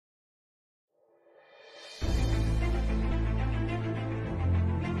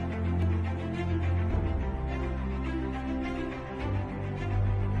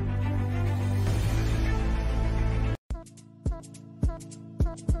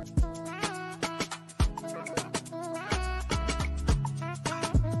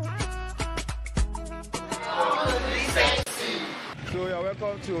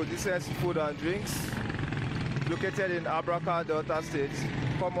welcome to Decency Food and Drinks, located in Abraka, Delta State.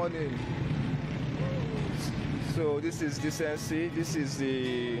 Come on in. So this is Decency. This is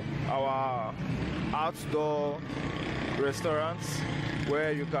our outdoor restaurant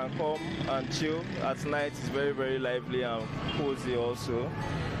where you can come and chill at night. It's very, very lively and cozy also.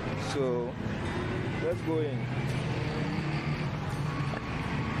 So let's go in.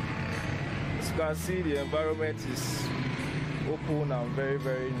 As you can see, the environment is open and very,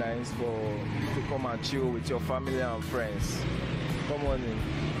 very nice to come and chill with your family and friends. Come on in.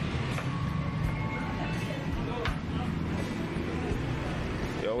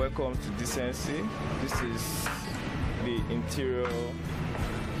 You're welcome to Decency. This is the interior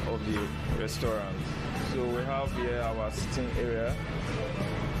of the restaurant. So we have here our sitting area.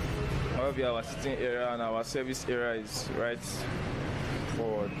 And our service area is right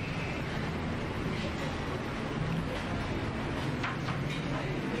forward.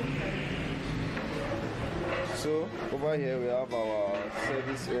 So over here we have our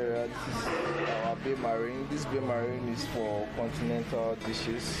service area. This is our bay marine. This bay marine is for continental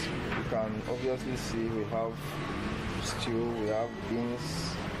dishes. You can obviously see we have stew, we have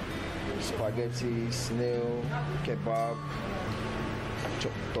beans, spaghetti, snail, kebab,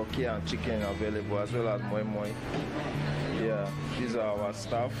 turkey and chicken available, as well as moi moi. Yeah, these are our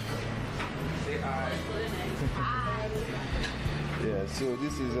staff. Yeah, so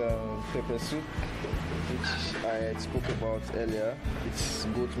this is pepper soup, which I spoke about earlier. It's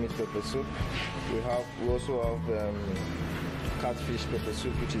goat meat pepper soup. We also have catfish pepper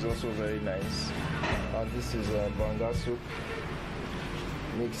soup, which is also very nice. And this is banga soup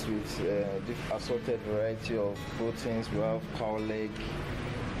mixed with assorted variety of proteins. We have cow leg,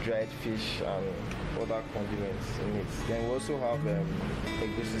 dried fish, and other condiments in it. Then we also have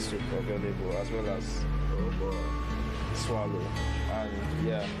egusi soup available, as well as swallow, and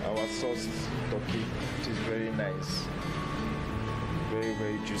yeah, our sauce turkey, which is very nice, very,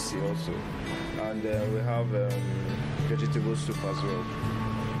 very juicy also. And we have vegetable soup as well.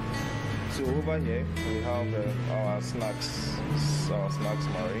 So over here we have our snacks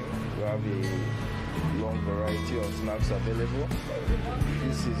marine. We have a long variety of snacks available.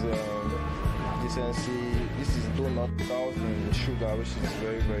 This is Decency. This is donut without sugar, which is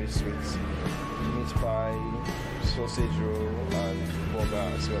very, very sweet. Meat pie, sausage roll, and burger,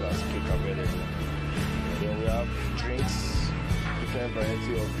 as well as cake available. Then we have drinks, different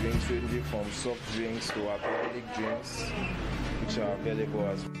variety of drinks ranging from soft drinks to alcoholic drinks, which are available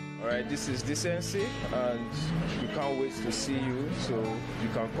as well. Alright, this is Decency, and we can't wait to see you, so you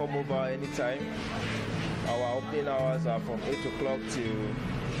can come over anytime. Our opening hours are from 8 o'clock till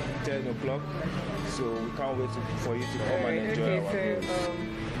 10 o'clock, so we can't wait for you to come and enjoy our meals.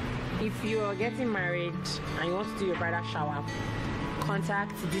 If you are getting married and you want to do your bridal shower,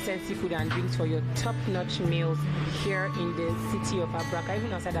 contact Decency Food and Drinks for your top-notch meals here in the city of Abraka.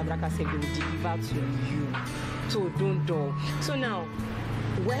 Even outside Abraka, they will deliver to you. So don't do. So now,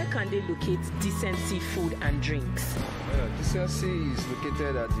 where can they locate Decency Food and Drinks? Decency is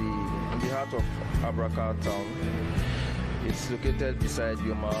located in the heart of Abraka town. It's located beside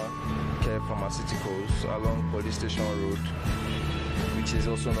Yoma Care Pharmaceuticals along Police Station Road, which is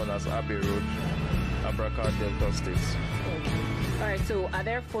also known as Abbey Road, Abraka, Delta State. Alright, so are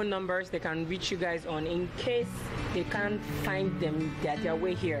there phone numbers they can reach you guys on in case they can't find them their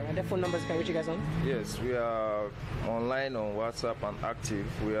way here? Are there phone numbers they can reach you guys on? Yes, we are online on WhatsApp and active.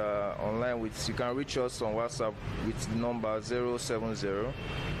 We are online you can reach us on WhatsApp with the number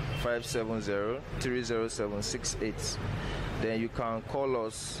 070-570-30768. Then you can call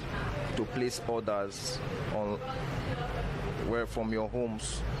us to place orders from your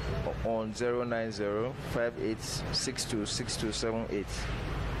homes on 090-5862-6278.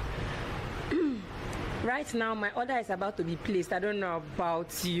 Right now, my order is about to be placed. I don't know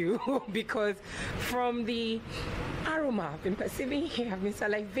about you because from the aroma I've been perceiving here, I've been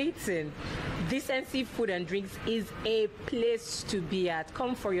salivating. Decency Food and Drinks is a place to be at.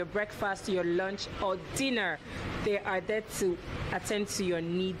 Come for your breakfast, your lunch, or dinner. They are there to attend to your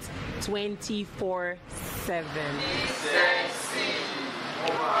needs 24/7.